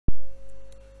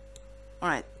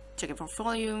Alright, checking for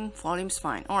volume. Volume's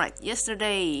fine. Alright,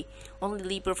 yesterday, only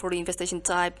leaper for the infestation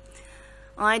type.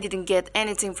 I didn't get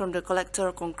anything from the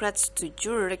collector. Congrats to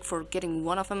Jurek for getting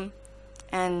one of them.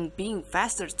 And being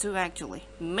faster too, actually.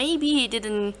 Maybe he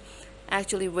didn't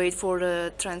actually wait for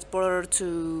the transporter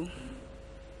to...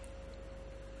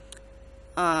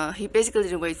 he basically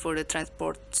didn't wait for the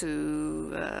transport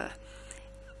to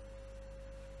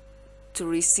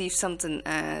receive something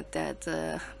at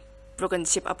that broken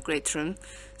ship upgrade room,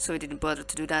 so he didn't bother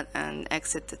to do that and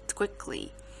exited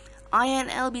quickly. I and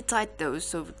LB tight though,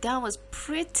 so that was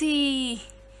pretty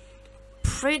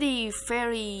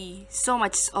very so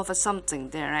much of a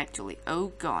something there actually.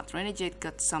 Oh god, Renegade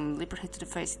got some leaper hit to the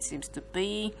face, it seems to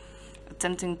be.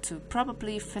 Attempting to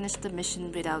probably finish the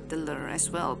mission without the lure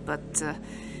as well, but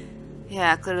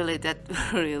yeah, clearly that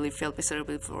really failed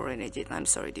miserably for Renegade. I'm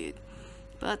sorry dude.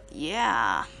 But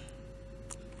yeah,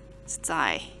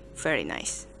 Sty, very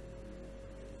nice.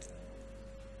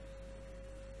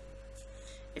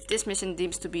 If this mission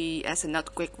deems to be as a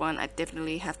not quick one, I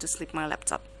definitely have to sleep my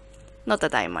laptop. Not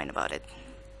that I mind about it.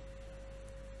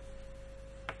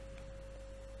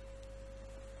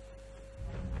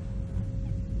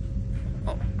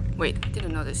 Oh, wait,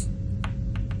 didn't notice.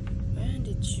 When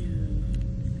did you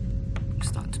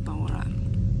start to power up?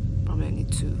 Probably I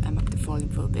need to amp up the volume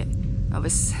for a bit. I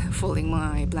was folding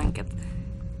my blanket,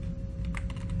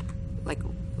 like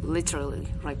literally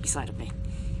right beside of me,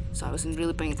 so I wasn't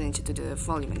really paying attention to the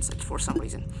volume and such for some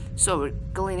reason. So we're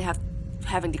going to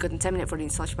having the contaminate for the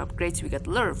installation upgrades. We got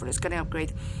lure for the scanning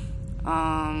upgrade,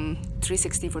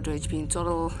 360 for the HP in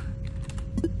total.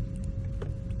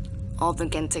 All of them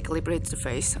can take a leaper hit to the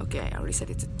face. Okay, I already set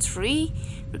it to 3.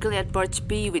 We're going to add Barge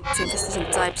B with 2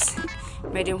 infestation types,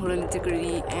 medium hull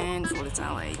integrity, and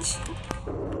volatile age.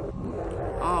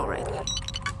 Alright.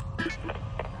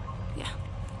 Yeah.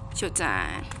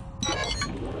 Showtime.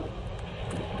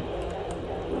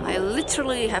 I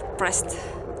literally have pressed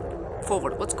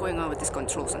forward. What's going on with this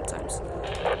control sometimes?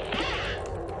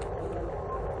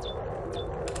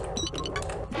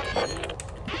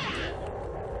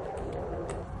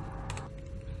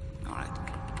 Alright.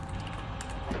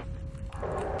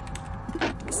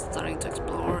 Starting to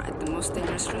explore at the most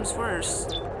dangerous rooms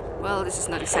first. Well, this is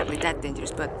not exactly that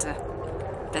dangerous, but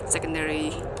that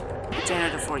secondary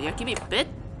generator for you. Give me a bit.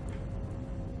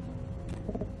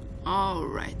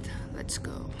 Alright, let's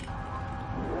go.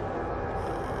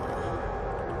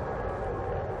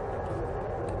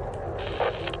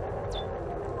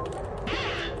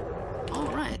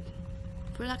 Alright,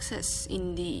 full access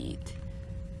indeed.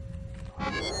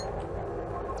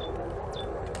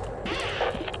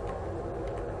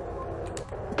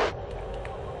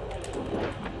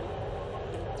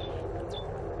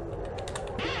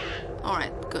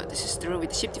 Alright, good. This is the room with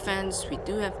the ship defense. We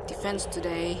do have defense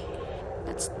today.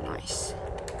 That's nice.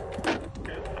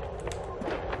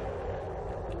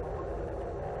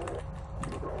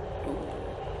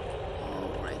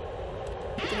 Alright.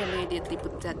 I think I immediately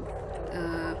put that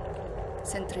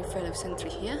fellow sentry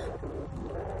here.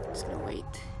 Just gonna wait.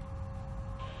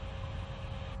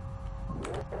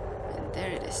 And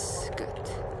there it is. Good.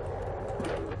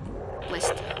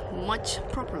 Placed much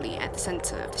properly at the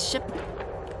center of the ship.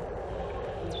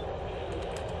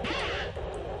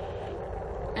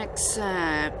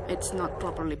 Except it's not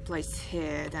properly placed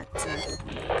here. That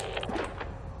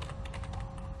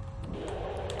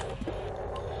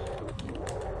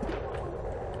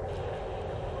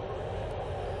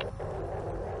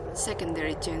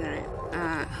secondary generator.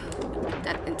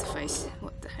 That interface.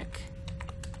 What the heck?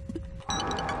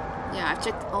 Yeah, I've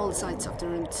checked all sides of the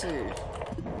room too.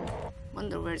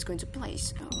 Wonder where it's going to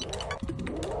place. Oh.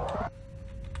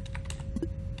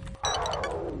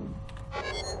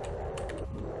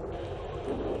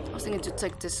 I was thinking to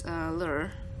take this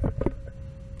lure, but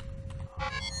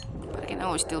I can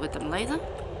always deal with them later.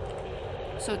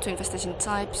 So 2 infestation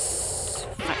types.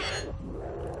 Right.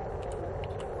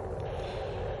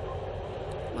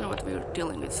 Wonder what we're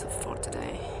dealing with for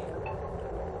today.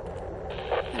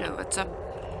 Hello, what's up?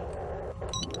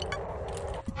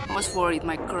 I was worried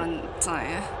my current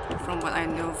tire, from what I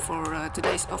know for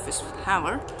today's office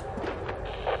hour.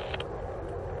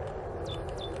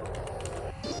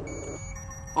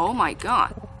 Oh my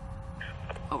god.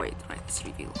 Oh wait, right, it's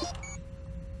revealed.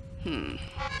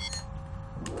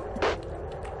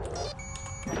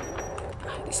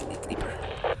 This is a leaper.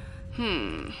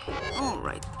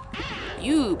 Alright.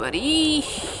 You, buddy.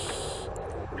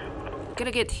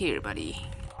 Gotta get here, buddy.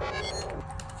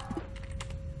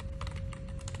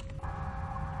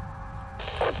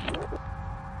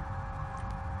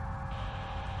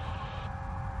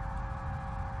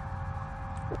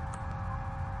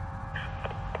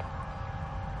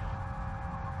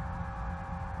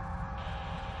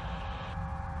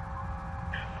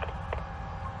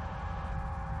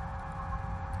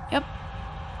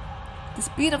 The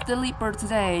speed of the leaper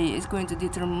today is going to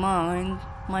determine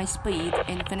my speed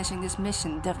in finishing this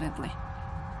mission, definitely.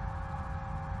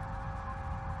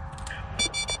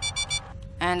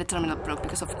 And the terminal broke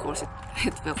because of course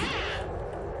it will.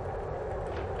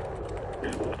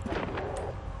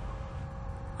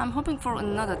 I'm hoping for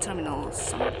another terminal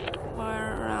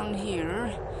somewhere around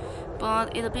here,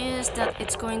 but it appears that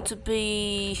it's going to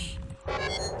be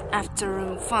after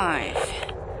room 5,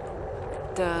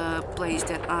 the place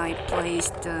that I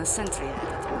placed the sentry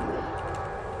at.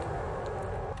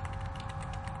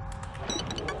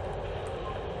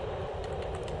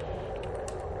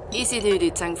 Easy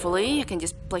duty, thankfully. I can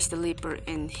just place the leaper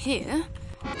in here.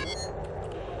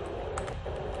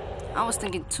 I was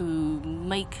thinking to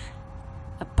make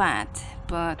a path,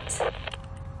 but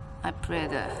I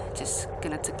rather just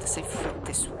gonna take the safe route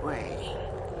this way.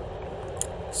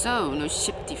 So, no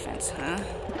ship defense, huh?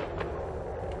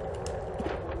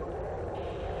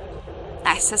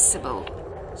 Accessible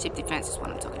ship defense is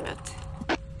what I'm talking about.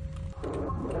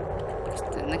 Because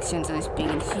the next sensor is being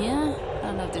in here. I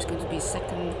don't know if there's going to be a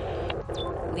second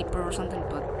leaper or something,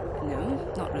 but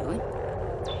no, not really.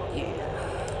 Yeah.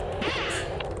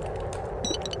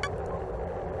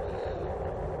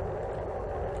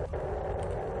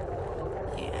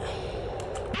 Yeah.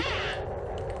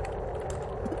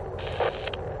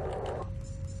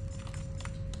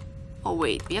 Oh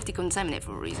wait, we have to contaminate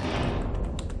for a reason.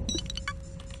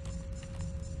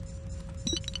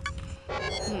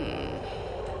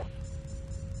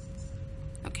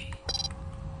 Okay.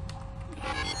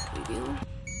 We will.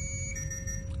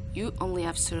 You only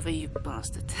have survey, you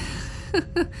bastard.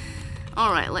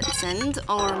 Alright, let's send.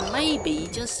 Or maybe,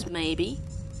 just maybe.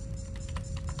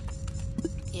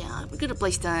 Yeah, we're gonna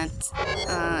place that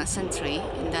sentry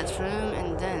in that room,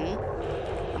 and then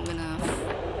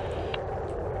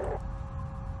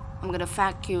I'm gonna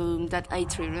vacuum that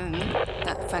A3 room,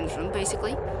 that vent room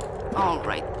basically.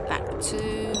 Alright, back to...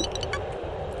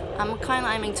 I'm kinda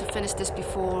aiming to finish this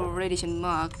before radiation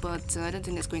mark, but I don't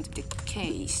think that's going to be the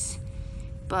case.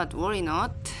 But worry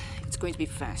not, it's going to be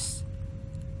fast.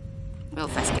 Well,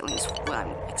 fast killing is what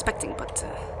I'm expecting, but...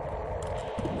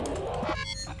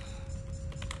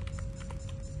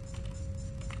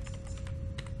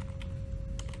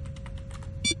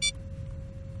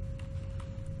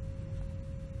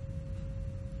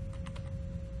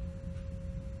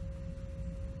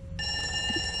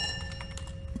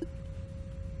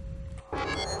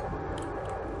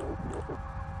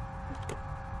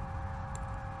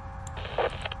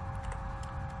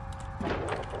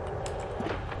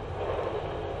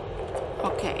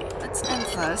 Okay, let's end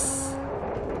first.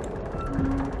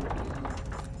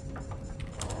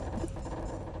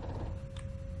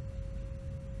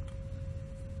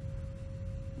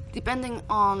 Depending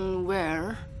on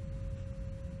where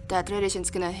that radiation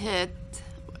is gonna hit,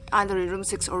 either in room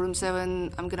 6 or room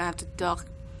 7, I'm gonna have to dock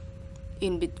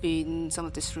in between some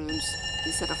of these rooms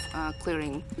instead of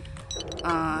clearing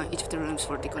each of the rooms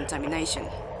for decontamination.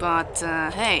 But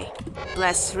hey,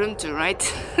 bless room 2, right?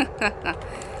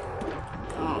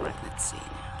 Alright, let's see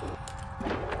now.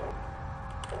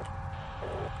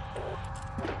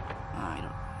 I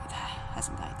don't... it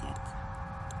hasn't died yet.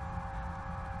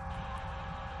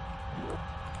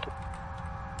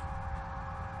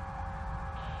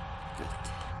 Good.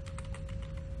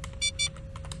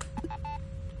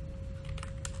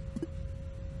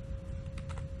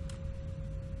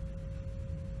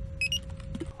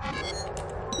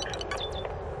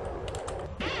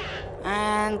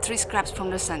 And 3 scraps from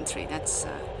the sentry. That's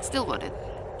still worth it.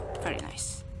 Very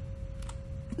nice.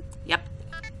 Yep.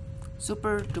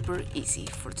 Super duper easy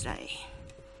for today.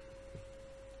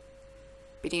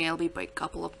 Beating LB by a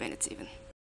couple of minutes even.